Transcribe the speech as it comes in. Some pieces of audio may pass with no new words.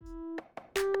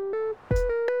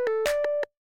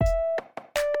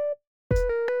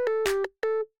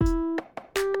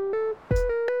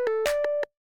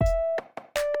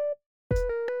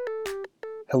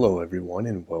Hello, everyone,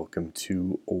 and welcome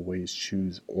to Always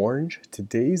Choose Orange.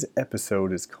 Today's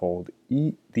episode is called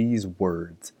Eat These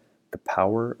Words, The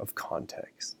Power of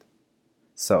Context.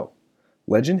 So,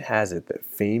 legend has it that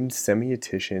famed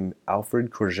semiotician Alfred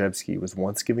Korzybski was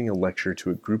once giving a lecture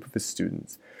to a group of his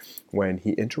students when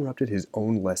he interrupted his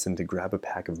own lesson to grab a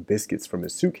pack of biscuits from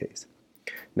his suitcase.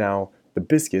 Now, the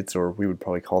biscuits, or we would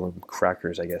probably call them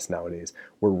crackers, I guess nowadays,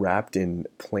 were wrapped in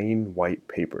plain white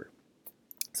paper.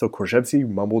 So Korzybski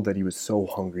mumbled that he was so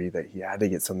hungry that he had to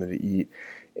get something to eat,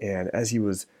 and as he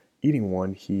was eating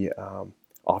one, he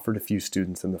offered a few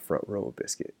students in the front row a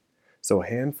biscuit. So a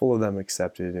handful of them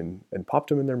accepted and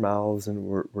popped them in their mouths and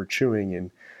were chewing, and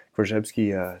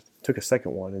Korzybski took a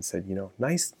second one and said,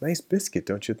 nice biscuit,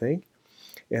 don't you think?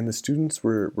 And the students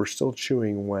were still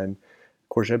chewing when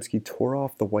Korzybski tore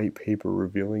off the white paper,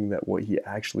 revealing that what he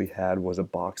actually had was a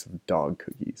box of dog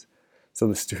cookies. So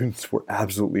the students were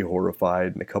absolutely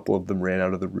horrified, and a couple of them ran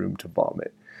out of the room to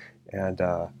vomit. And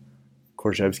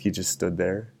Korzybski just stood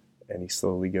there, and he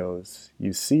slowly goes,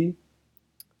 "You see,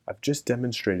 I've just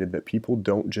demonstrated that people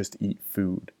don't just eat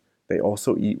food, they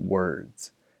also eat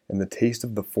words, and the taste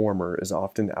of the former is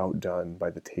often outdone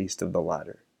by the taste of the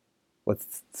latter."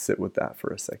 Let's sit with that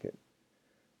for a second.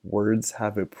 Words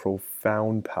have a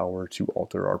profound power to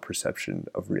alter our perception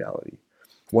of reality.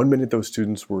 One minute those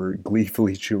students were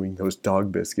gleefully chewing those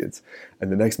dog biscuits, and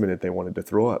the next minute they wanted to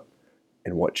throw up.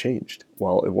 And what changed?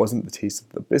 Well, it wasn't the taste of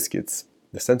the biscuits.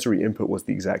 The sensory input was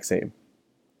the exact same.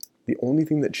 The only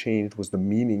thing that changed was the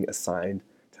meaning assigned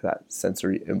to that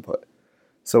sensory input.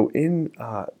 So in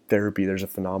therapy, there's a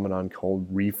phenomenon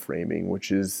called reframing,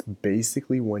 which is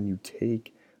basically when you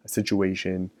take a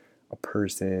situation, a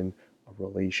person, a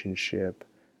relationship,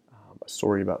 a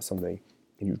story about something,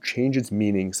 and you change its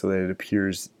meaning so that it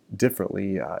appears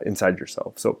differently inside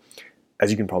yourself. So, as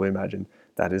you can probably imagine,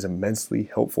 that is immensely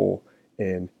helpful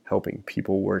in helping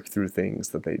people work through things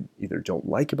that they either don't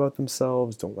like about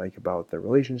themselves, don't like about their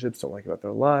relationships, don't like about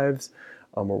their lives,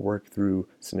 or work through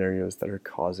scenarios that are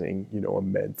causing,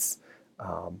 immense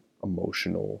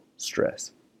emotional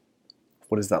stress.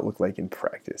 What does that look like in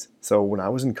practice? So, when I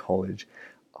was in college,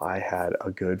 I had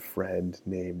a good friend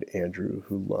named Andrew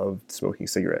who loved smoking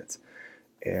cigarettes.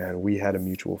 And we had a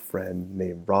mutual friend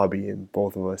named Robbie, and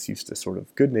both of us used to sort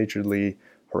of good-naturedly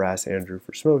harass Andrew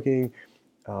for smoking.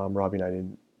 Robbie and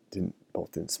I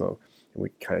didn't smoke, and we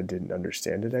kind of didn't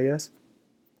understand it, I guess.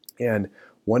 And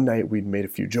one night we'd made a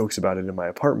few jokes about it in my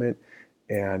apartment,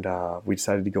 and we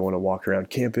decided to go on a walk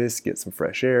around campus, get some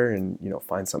fresh air, and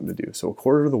find something to do. So a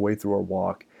quarter of the way through our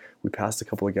walk, we passed a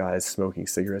couple of guys smoking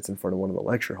cigarettes in front of one of the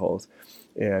lecture halls,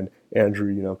 and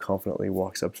Andrew, confidently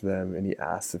walks up to them and he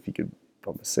asks if he could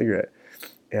bum a cigarette.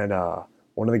 And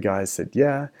one of the guys said,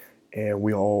 yeah. And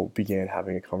we all began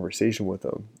having a conversation with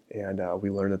them. And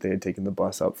we learned that they had taken the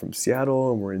bus up from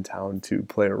Seattle and were in town to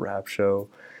play a rap show.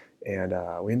 And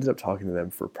we ended up talking to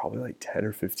them for probably like 10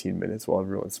 or 15 minutes while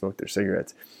everyone smoked their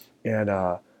cigarettes. And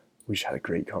we just had a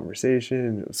great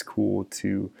conversation. It was cool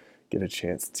to get a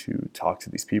chance to talk to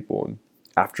these people. And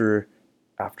after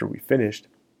we finished,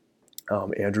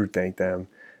 Andrew thanked them.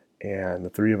 And the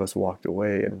three of us walked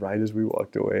away, and right as we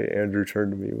walked away, Andrew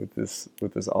turned to me with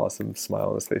this awesome smile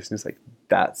on his face, and he's like,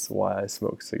 "That's why I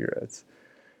smoke cigarettes."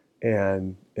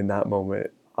 And in that moment,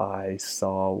 I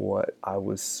saw what I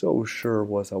was so sure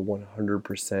was a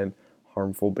 100%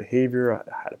 harmful behavior.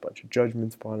 I had a bunch of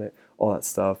judgments upon it, all that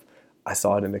stuff. I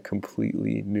saw it in a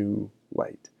completely new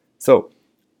light. So,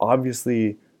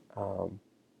 obviously,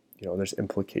 there's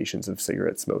implications of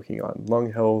cigarette smoking on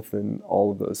lung health and all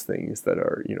of those things that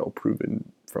are,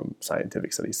 proven from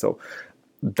scientific studies. So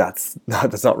that's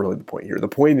not really the point here. The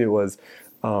point it was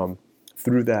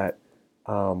through that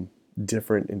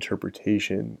different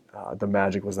interpretation, the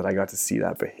magic was that I got to see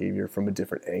that behavior from a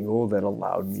different angle that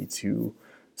allowed me to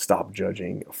stop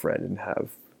judging a friend and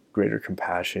have greater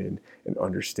compassion and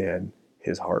understand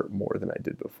his heart more than I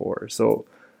did before. So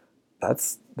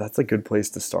that's a good place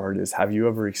to start. Is, have you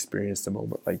ever experienced a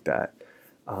moment like that?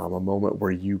 A moment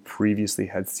where you previously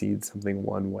had seen something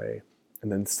one way,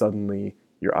 and then suddenly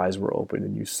your eyes were open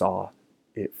and you saw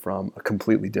it from a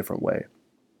completely different way.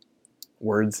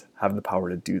 Words have the power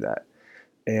to do that.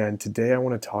 And today I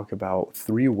want to talk about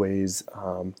three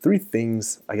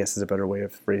things, I guess is a better way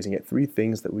of phrasing it, three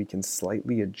things that we can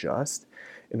slightly adjust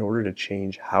in order to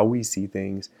change how we see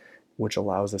things, which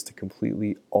allows us to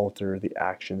completely alter the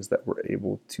actions that we're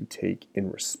able to take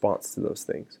in response to those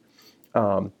things.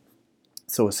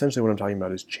 So essentially what I'm talking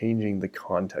about is changing the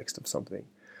context of something.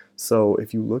 So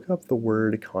if you look up the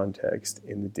word context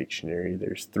in the dictionary,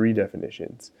 there's three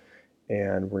definitions.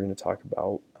 and we're going to talk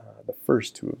about the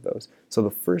first two of those. So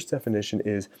the first definition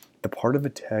is the part of a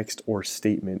text or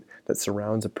statement that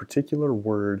surrounds a particular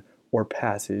word or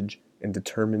passage and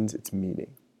determines its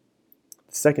meaning.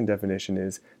 The second definition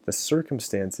is the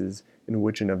circumstances in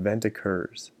which an event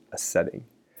occurs, a setting.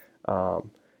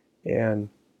 And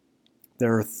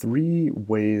there are three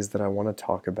ways that I want to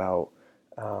talk about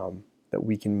that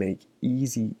we can make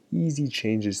easy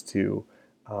changes to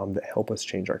that help us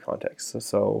change our context.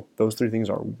 So those three things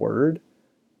are word,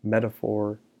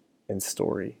 metaphor, and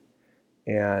story.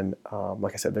 And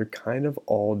like I said, they're kind of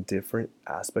all different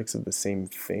aspects of the same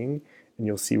thing, and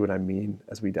you'll see what I mean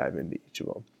as we dive into each of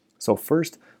them. So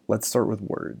first, let's start with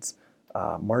words.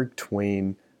 Mark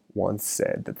Twain once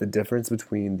said that the difference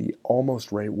between the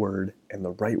almost right word and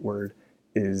the right word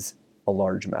is a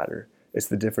large matter. It's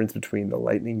the difference between the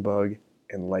lightning bug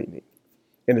and lightning.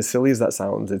 And as silly as that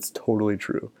sounds, it's totally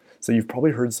true. So you've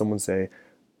probably heard someone say,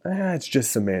 it's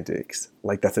just semantics,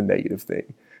 like that's a negative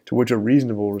thing. To which a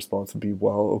reasonable response would be,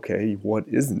 well, okay, what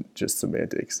isn't just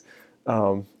semantics?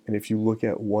 And if you look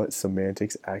at what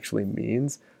semantics actually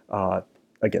means,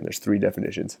 again, there's three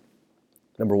definitions.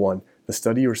 Number one, the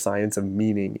study or science of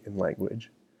meaning in language.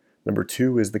 Number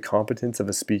two is the competence of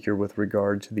a speaker with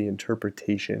regard to the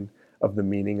interpretation of the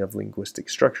meaning of linguistic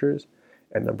structures.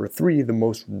 And number three, the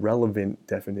most relevant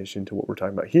definition to what we're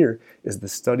talking about here, is the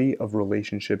study of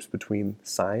relationships between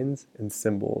signs and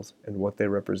symbols and what they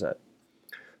represent.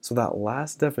 So that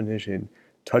last definition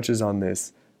touches on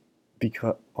this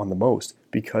the most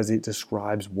because it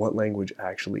describes what language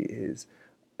actually is.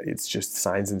 It's just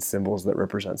signs and symbols that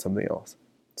represent something else.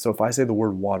 So if I say the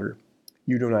word water,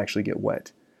 you don't actually get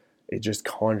wet. It just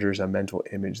conjures a mental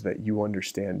image that you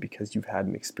understand because you've had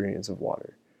an experience of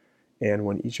water. And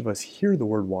when each of us hear the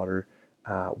word water,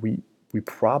 we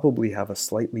probably have a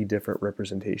slightly different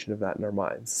representation of that in our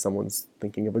minds. Someone's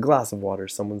thinking of a glass of water,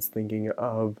 someone's thinking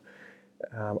of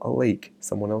a lake,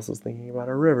 someone else is thinking about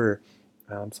a river,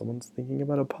 someone's thinking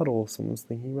about a puddle, someone's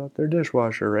thinking about their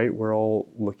dishwasher, right? We're all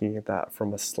looking at that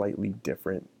from a slightly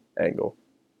different angle.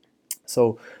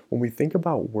 So when we think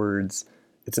about words,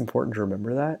 it's important to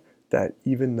remember that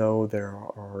even though there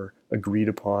are agreed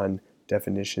upon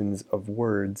definitions of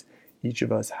words, each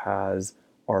of us has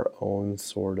our own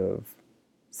sort of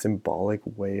symbolic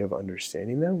way of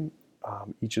understanding them.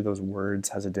 Each of those words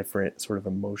has a different sort of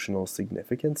emotional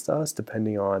significance to us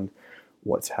depending on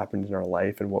what's happened in our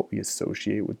life and what we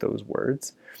associate with those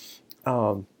words.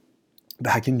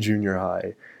 Back in junior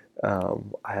high,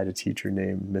 I had a teacher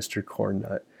named Mr.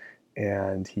 Cornut,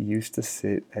 and he used to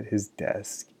sit at his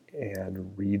desk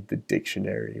and read the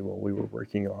dictionary while we were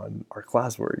working on our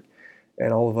classwork.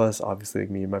 And all of us, obviously, like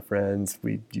me and my friends,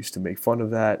 we used to make fun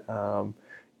of that,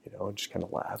 just kind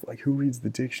of laugh. Like, who reads the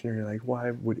dictionary? Like,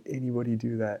 why would anybody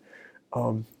do that?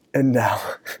 And now,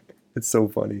 it's so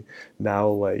funny. Now,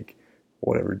 like,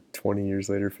 whatever, 20 years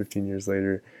later, 15 years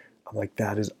later, I'm like,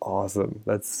 that is awesome.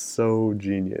 That's so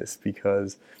genius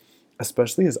because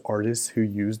especially as artists who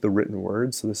use the written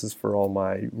word, so this is for all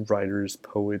my writers,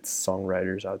 poets,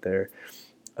 songwriters out there,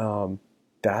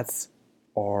 that's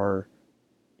our,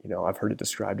 I've heard it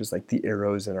described as like the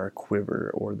arrows in our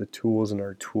quiver or the tools in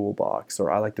our toolbox,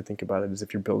 or I like to think about it as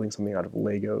if you're building something out of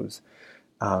Legos.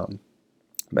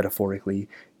 Metaphorically,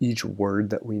 each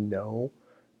word that we know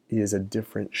is a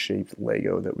different shaped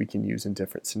Lego that we can use in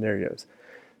different scenarios.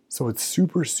 So it's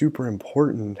super, super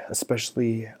important,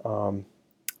 especially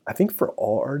I think for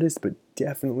all artists, but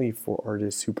definitely for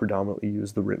artists who predominantly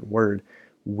use the written word,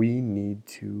 we need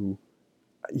to,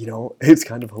 it's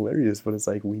kind of hilarious, but it's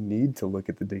like we need to look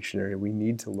at the dictionary. We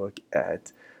need to look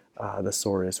at the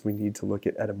thesaurus. We need to look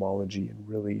at etymology and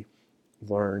really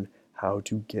learn how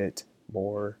to get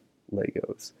more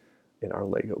Legos in our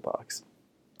Lego box.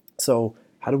 So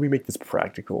how do we make this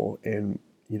practical, and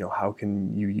how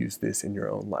can you use this in your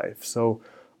own life? So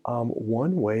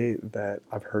one way that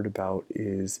I've heard about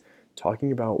is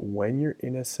talking about when you're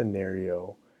in a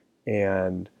scenario,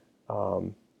 and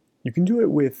you can do it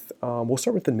with, we'll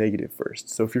start with the negative first.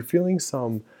 So if you're feeling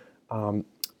some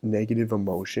negative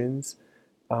emotions,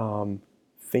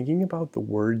 thinking about the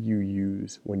word you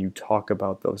use when you talk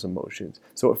about those emotions.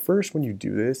 So at first when you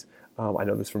do this, I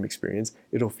know this from experience,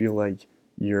 it'll feel like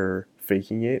you're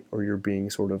faking it or you're being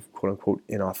sort of quote unquote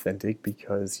inauthentic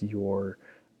because you're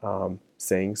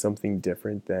saying something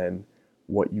different than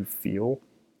what you feel.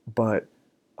 But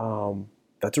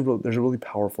there's a really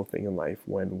powerful thing in life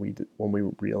when we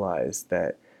realize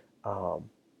that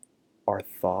our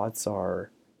thoughts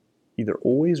are either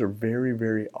always or very,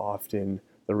 very often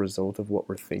the result of what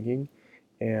we're thinking.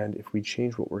 And if we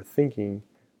change what we're thinking,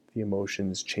 the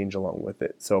emotions change along with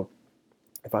it. So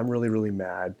if I'm really, really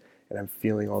mad and I'm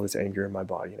feeling all this anger in my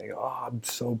body, and I go, oh, I'm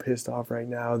so pissed off right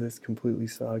now, this completely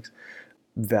sucks,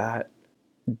 that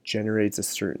generates a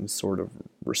certain sort of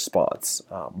response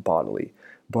bodily.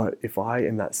 But if I,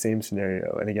 in that same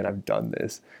scenario, and again, I've done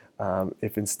this,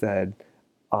 if instead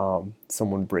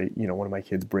someone one of my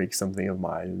kids breaks something of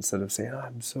mine, instead of saying, oh,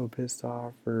 I'm so pissed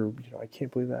off, or, I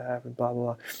can't believe that happened, blah,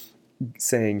 blah, blah,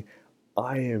 saying,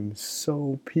 I am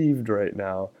so peeved right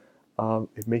now,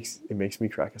 it makes me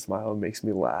crack a smile, it makes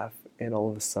me laugh, and all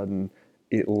of a sudden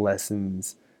it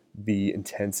lessens the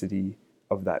intensity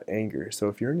of that anger. So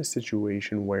if you're in a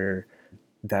situation where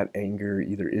that anger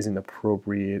either isn't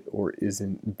appropriate or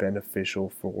isn't beneficial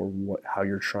for how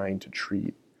you're trying to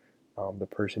treat the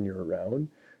person you're around,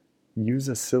 use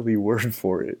a silly word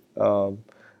for it. And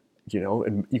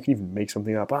you can even make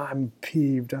something up. I'm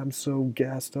peeved. I'm so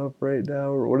gassed up right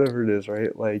now, or whatever it is,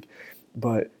 right? Like,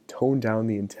 but tone down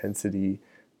the intensity,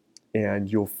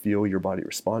 and you'll feel your body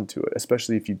respond to it,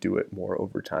 especially if you do it more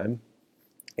over time.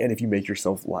 And if you make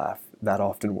yourself laugh, that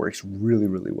often works really,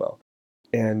 really well.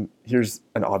 And here's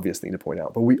an obvious thing to point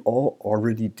out, but we all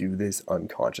already do this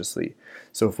unconsciously.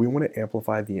 So if we want to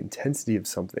amplify the intensity of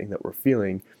something that we're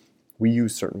feeling, we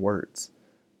use certain words.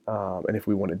 And if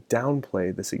we want to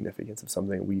downplay the significance of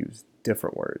something, we use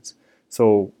different words.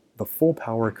 So the full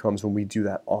power comes when we do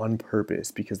that on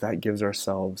purpose, because that gives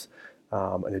ourselves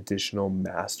an additional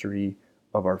mastery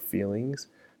of our feelings.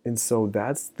 And so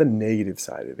that's the negative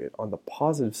side of it. On the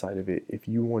positive side of it, if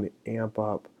you want to amp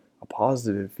up a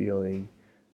positive feeling,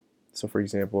 so for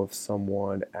example, if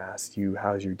someone asks you,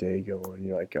 how's your day going? And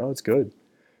you're like, oh, it's good.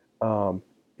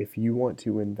 If you want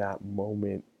to, in that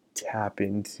moment, tap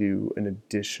into an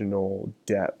additional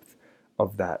depth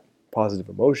of that positive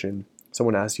emotion,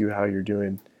 someone asks you how you're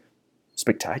doing,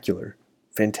 spectacular,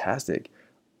 fantastic,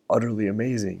 utterly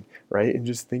amazing, right? And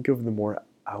just think of the more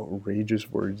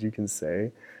outrageous words you can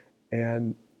say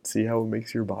and see how it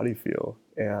makes your body feel.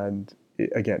 And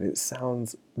again, it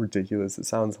sounds ridiculous. It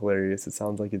sounds hilarious. It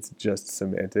sounds like it's just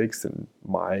semantics. And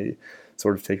my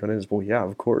sort of take on it is, well, yeah,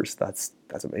 of course, that's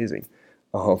amazing.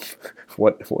 Um,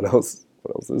 what else?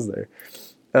 What else is there?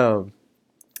 Um,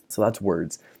 so that's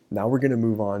words. Now we're going to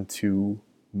move on to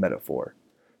metaphor.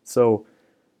 So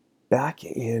back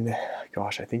in,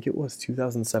 gosh, I think it was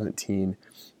 2017,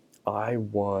 I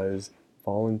was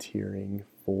volunteering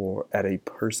at a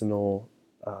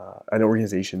an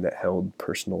organization that held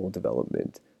personal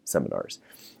development seminars.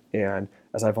 And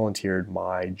as I volunteered,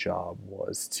 my job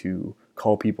was to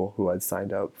call people who had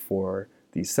signed up for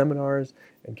these seminars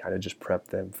and kind of just prep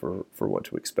them for what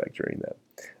to expect during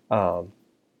them.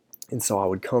 And so I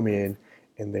would come in,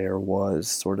 and there was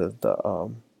sort of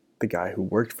the guy who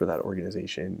worked for that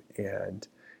organization, and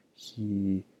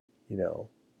he,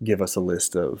 give us a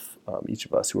list of each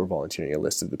of us who were volunteering, a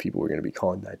list of the people we're going to be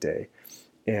calling that day.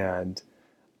 And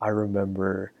I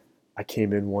remember I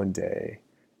came in one day,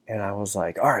 and I was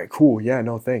like, all right, cool. Yeah,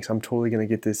 no, thanks. I'm totally going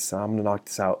to get this. I'm going to knock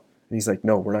this out. And he's like,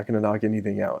 no, we're not going to knock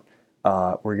anything out.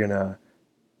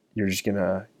 You're just going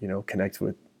to, connect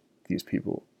with these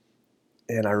people.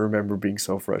 And I remember being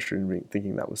so frustrated and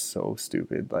thinking that was so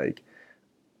stupid. Like,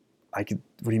 what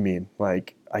do you mean?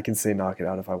 Like, I can say knock it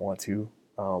out if I want to.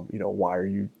 Why are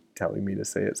you telling me to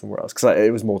say it somewhere else? Because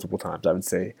it was multiple times. I would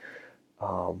say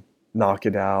knock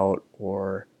it out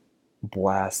or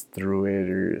blast through it,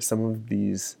 or some of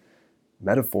these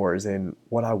metaphors. And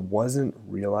what I wasn't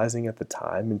realizing at the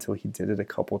time until he did it a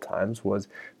couple times was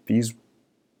these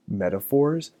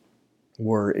metaphors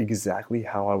were exactly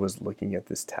how I was looking at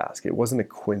this task. It wasn't a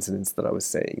coincidence that I was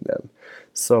saying them.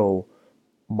 So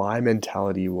my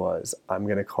mentality was, I'm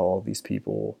going to call these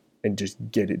people and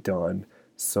just get it done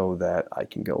so that I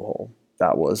can go home.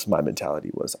 That was my mentality,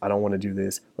 was I don't want to do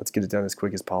this. Let's get it done as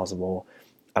quick as possible.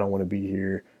 I don't want to be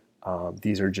here.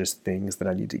 These are just things that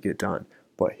I need to get done.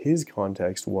 But his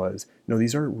context was, no,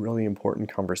 these are really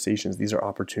important conversations. These are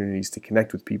opportunities to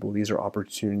connect with people. These are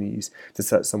opportunities to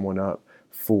set someone up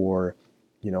for,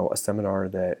 a seminar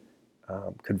that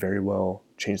could very well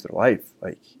change their life.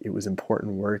 Like, it was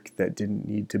important work that didn't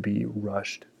need to be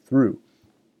rushed through.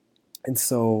 And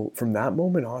so from that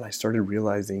moment on, I started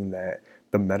realizing that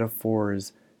the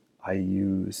metaphors I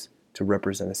use to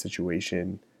represent a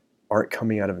situation aren't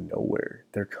coming out of nowhere.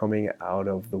 They're coming out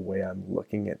of the way I'm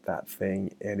looking at that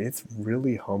thing. And it's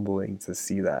really humbling to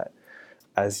see that.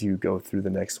 As you go through the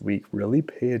next week, really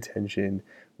pay attention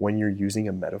when you're using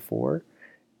a metaphor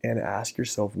and ask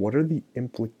yourself, what are the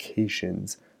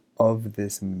implications of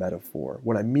this metaphor?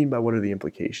 What I mean by what are the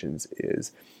implications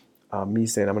is me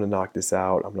saying I'm going to knock this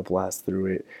out, I'm going to blast through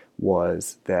it,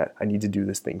 was that I need to do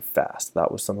this thing fast.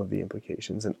 That was some of the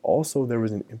implications. And also there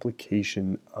was an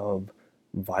implication of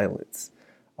violence.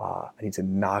 I need to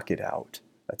knock it out.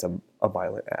 That's a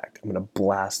violent act. I'm going to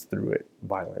blast through it.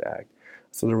 Violent act.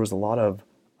 So there was a lot of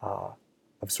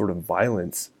sort of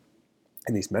violence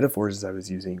in these metaphors as I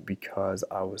was using because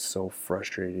I was so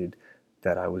frustrated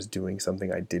that I was doing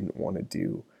something I didn't want to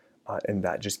do. And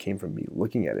that just came from me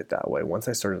looking at it that way. Once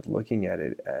I started looking at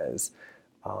it as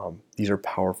these are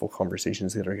powerful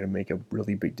conversations that are going to make a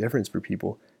really big difference for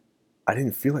people, I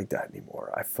didn't feel like that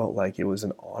anymore. I felt like it was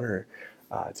an honor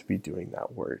to be doing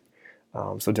that work.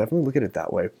 So definitely look at it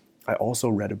that way. I also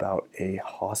read about a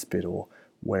hospital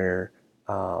where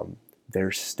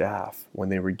their staff, when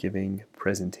they were giving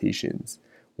presentations,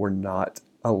 were not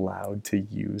allowed to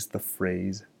use the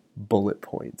phrase bullet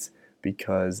points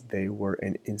because they were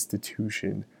an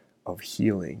institution of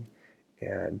healing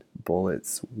and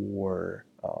bullets were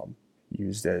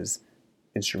used as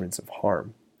instruments of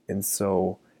harm. And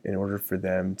so, in order for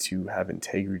them to have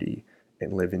integrity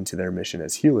and live into their mission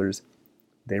as healers,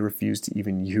 they refused to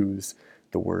even use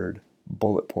the word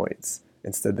bullet points.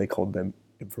 Instead, they called them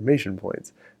information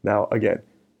points. Now, again,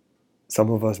 some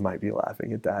of us might be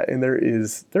laughing at that, and there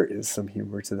is some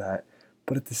humor to that.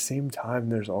 But at the same time,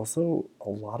 there's also a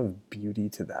lot of beauty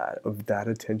to that, of that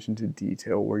attention to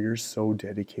detail where you're so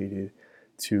dedicated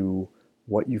to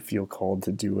what you feel called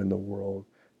to do in the world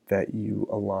that you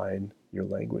align your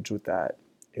language with that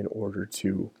in order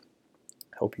to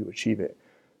help you achieve it.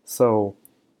 So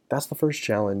that's the first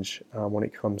challenge when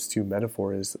it comes to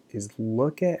metaphor is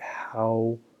look at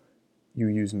how you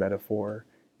use metaphor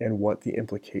and what the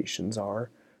implications are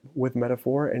with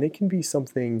metaphor. And it can be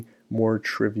something more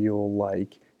trivial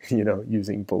like,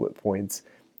 using bullet points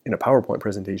in a PowerPoint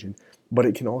presentation, but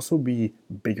it can also be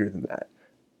bigger than that.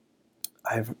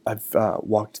 I've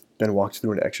been walked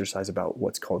through an exercise about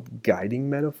what's called guiding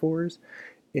metaphors,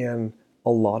 and a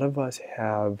lot of us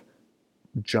have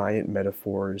giant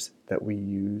metaphors that we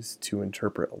use to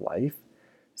interpret life.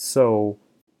 So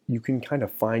you can kind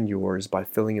of find yours by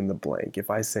filling in the blank. If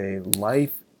I say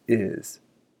life is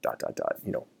dot dot dot,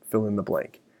 fill in the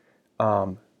blank.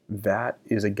 That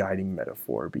is a guiding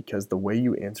metaphor because the way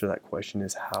you answer that question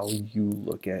is how you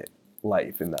look at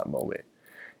life in that moment.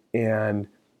 And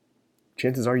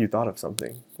chances are you thought of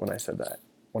something when I said that.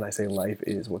 When I say life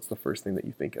is, what's the first thing that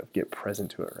you think of? Get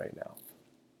present to it right now.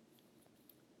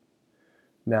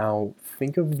 Now,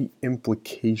 think of the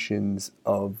implications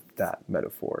of that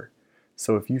metaphor.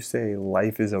 So if you say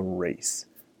life is a race,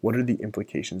 what are the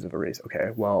implications of a race? Okay,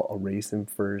 well, a race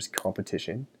infers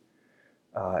competition.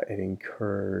 It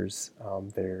incurs,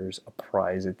 there's a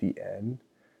prize at the end.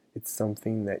 It's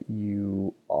something that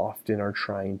you often are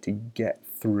trying to get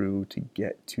through to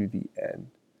get to the end.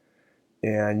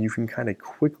 And you can kind of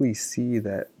quickly see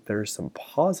that there's some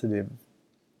positive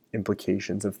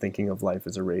implications of thinking of life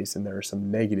as a race, and there are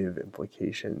some negative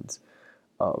implications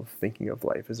of thinking of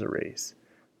life as a race.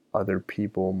 Other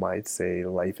people might say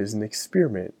life is an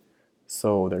experiment,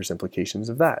 so there's implications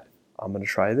of that. I'm going to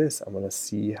try this. I'm going to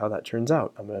see how that turns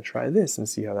out. I'm going to try this and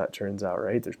see how that turns out,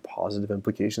 right? There's positive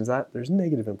implications of that. There's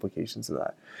negative implications of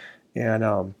that.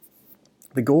 And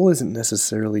the goal isn't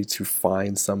necessarily to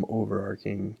find some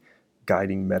overarching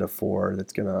guiding metaphor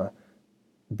that's going to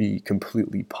be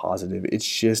completely positive. It's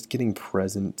just getting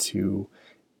present to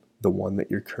the one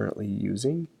that you're currently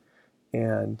using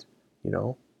and,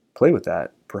 play with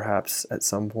that. Perhaps at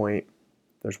some point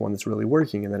there's one that's really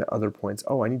working, and then at other points,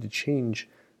 I need to change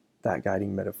that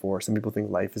guiding metaphor. Some people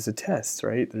think life is a test,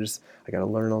 right? I got to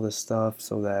learn all this stuff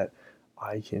so that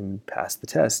I can pass the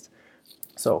test.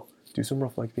 So do some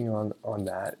reflecting on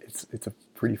that. It's a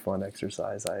pretty fun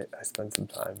exercise. I spend some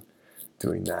time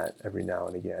doing that every now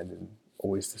and again and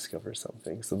always discover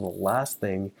something. So the last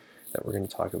thing that we're going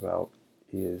to talk about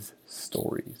is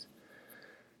stories.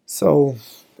 So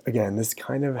again, this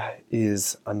kind of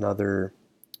is another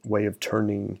way of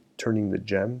turning the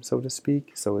gem, so to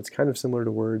speak. So it's kind of similar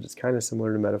to words, it's kind of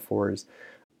similar to metaphors.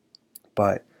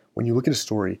 But when you look at a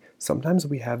story, sometimes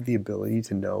we have the ability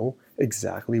to know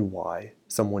exactly why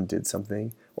someone did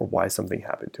something or why something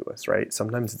happened to us, right?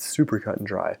 Sometimes it's super cut and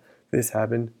dry. This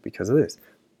happened because of this.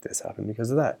 This happened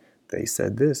because of that. They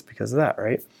said this because of that,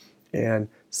 right? And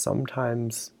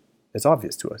sometimes it's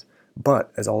obvious to us.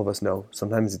 But as all of us know,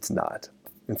 sometimes it's not.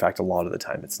 In fact, a lot of the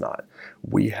time it's not.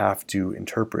 We have to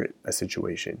interpret a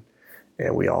situation,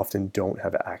 and we often don't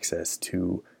have access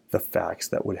to the facts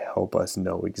that would help us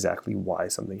know exactly why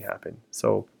something happened.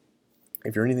 So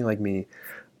if you're anything like me,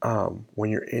 when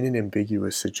you're in an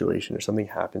ambiguous situation or something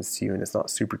happens to you and it's not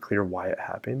super clear why it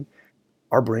happened,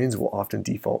 our brains will often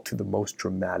default to the most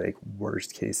dramatic,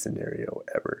 worst case scenario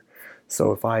ever.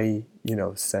 So if I,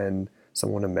 send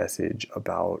someone a message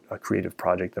about a creative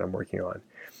project that I'm working on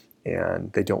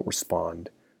and they don't respond,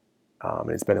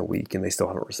 and it's been a week and they still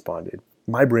haven't responded,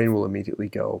 my brain will immediately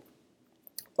go,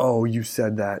 oh, you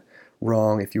said that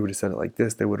wrong. If you would have said it like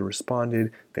this, they would have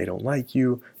responded. They don't like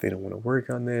you. They don't want to work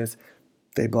on this.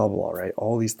 They blah, blah, blah, right?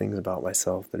 All these things about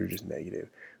myself that are just negative.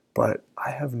 But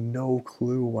I have no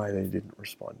clue why they didn't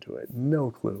respond to it.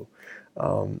 No clue.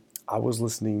 I was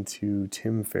listening to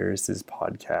Tim Ferriss's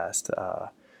podcast,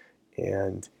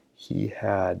 and he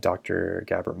had Dr.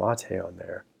 Gabor Mate on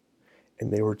there,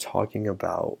 and they were talking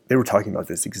about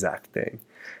this exact thing.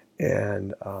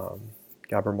 And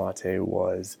Gabor Mate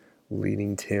was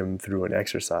leading Tim through an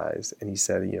exercise, and he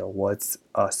said, what's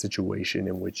a situation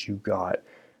in which you got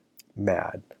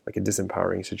mad, like a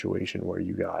disempowering situation where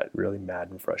you got really mad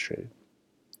and frustrated.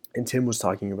 And Tim was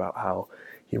talking about how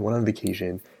he went on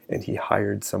vacation and he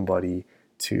hired somebody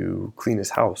to clean his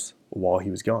house while he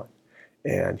was gone.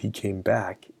 And he came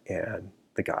back and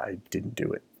the guy didn't do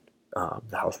it.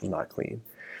 The house was not clean.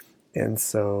 And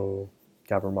so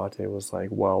Gabor Mate was like,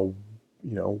 well,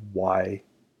 why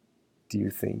do you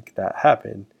think that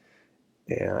happened?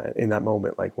 And in that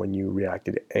moment, like when you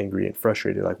reacted angry and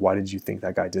frustrated, like, why did you think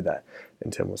that guy did that?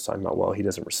 And Tim was talking about, well, he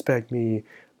doesn't respect me.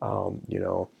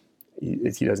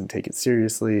 He doesn't take it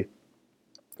seriously.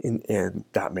 And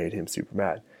that made him super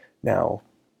mad. Now,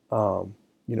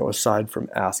 aside from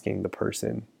asking the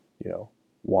person,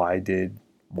 why did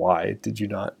you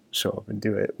not show up and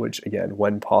do it? Which, again,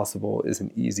 when possible, is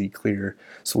an easy, clear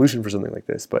solution for something like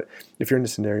this. But if you're in a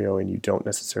scenario and you don't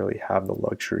necessarily have the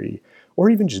luxury, or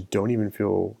even just don't even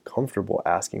feel comfortable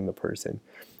asking the person,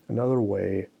 another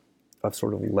way of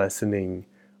sort of lessening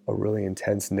a really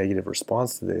intense negative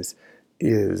response to this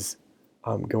is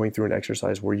going through an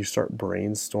exercise where you start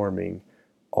brainstorming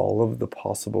all of the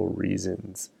possible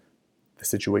reasons the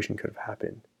situation could have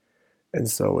happened. And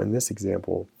so in this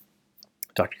example,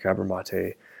 Dr. Gabor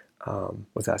Mate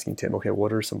was asking Tim, okay,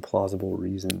 what are some plausible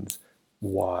reasons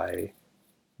why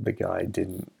the guy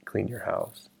didn't clean your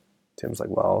house? Tim's like,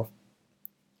 well,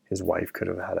 his wife could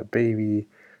have had a baby.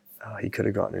 He could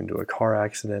have gotten into a car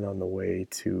accident on the way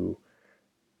to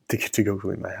go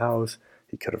clean my house.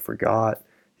 He could have forgot.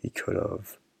 He could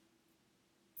have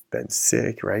been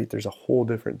sick, right? There's a whole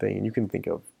different thing. And you can think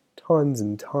of tons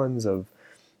and tons of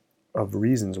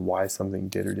reasons why something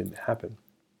did or didn't happen.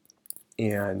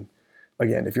 And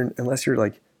again, unless you're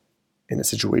like in a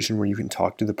situation where you can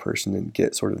talk to the person and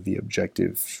get sort of the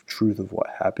objective truth of what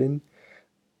happened,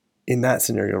 in that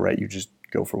scenario, right, you just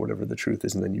go for whatever the truth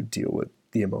is and then you deal with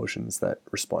the emotions that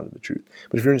respond to the truth.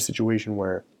 But if you're in a situation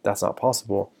where that's not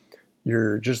possible,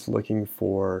 you're just looking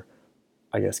for,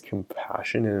 I guess,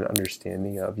 compassion and an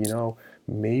understanding of,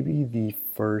 maybe the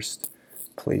first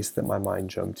place that my mind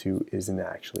jumped to isn't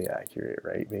actually accurate,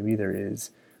 right? Maybe there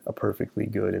is a perfectly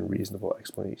good and reasonable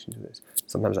explanation to this.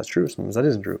 Sometimes that's true, sometimes that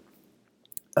isn't true.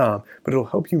 But it'll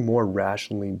help you more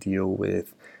rationally deal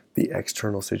with the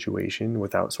external situation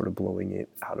without sort of blowing it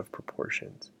out of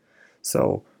proportions.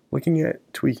 So looking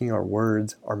at tweaking our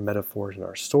words, our metaphors, and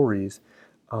our stories,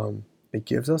 it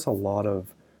gives us a lot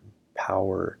of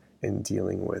power in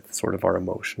dealing with sort of our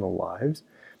emotional lives.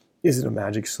 Is it a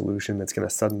magic solution that's going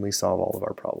to suddenly solve all of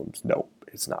our problems? No,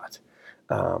 it's not.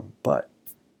 But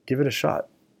give it a shot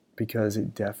because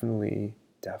it definitely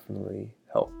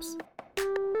helps.